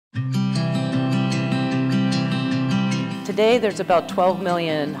Today, there's about 12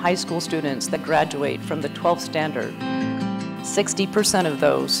 million high school students that graduate from the 12th standard. 60% of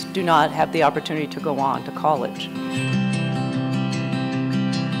those do not have the opportunity to go on to college.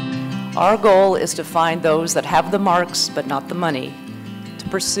 Our goal is to find those that have the marks but not the money to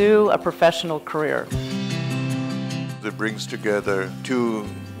pursue a professional career. It brings together two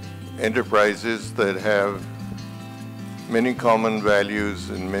enterprises that have many common values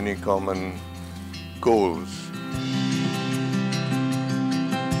and many common goals.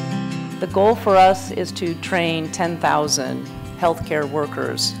 The goal for us is to train 10,000 healthcare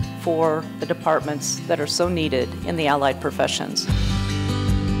workers for the departments that are so needed in the allied professions.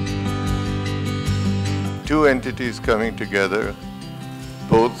 Two entities coming together,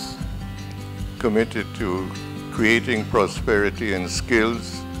 both committed to creating prosperity and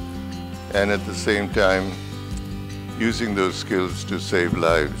skills, and at the same time using those skills to save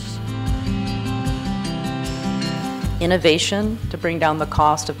lives. Innovation to bring down the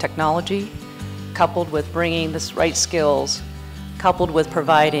cost of technology, coupled with bringing the right skills, coupled with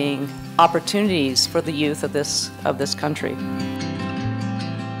providing opportunities for the youth of this country.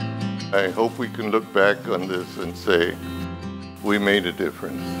 I hope we can look back on this and say, we made a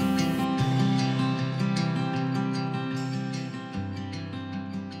difference.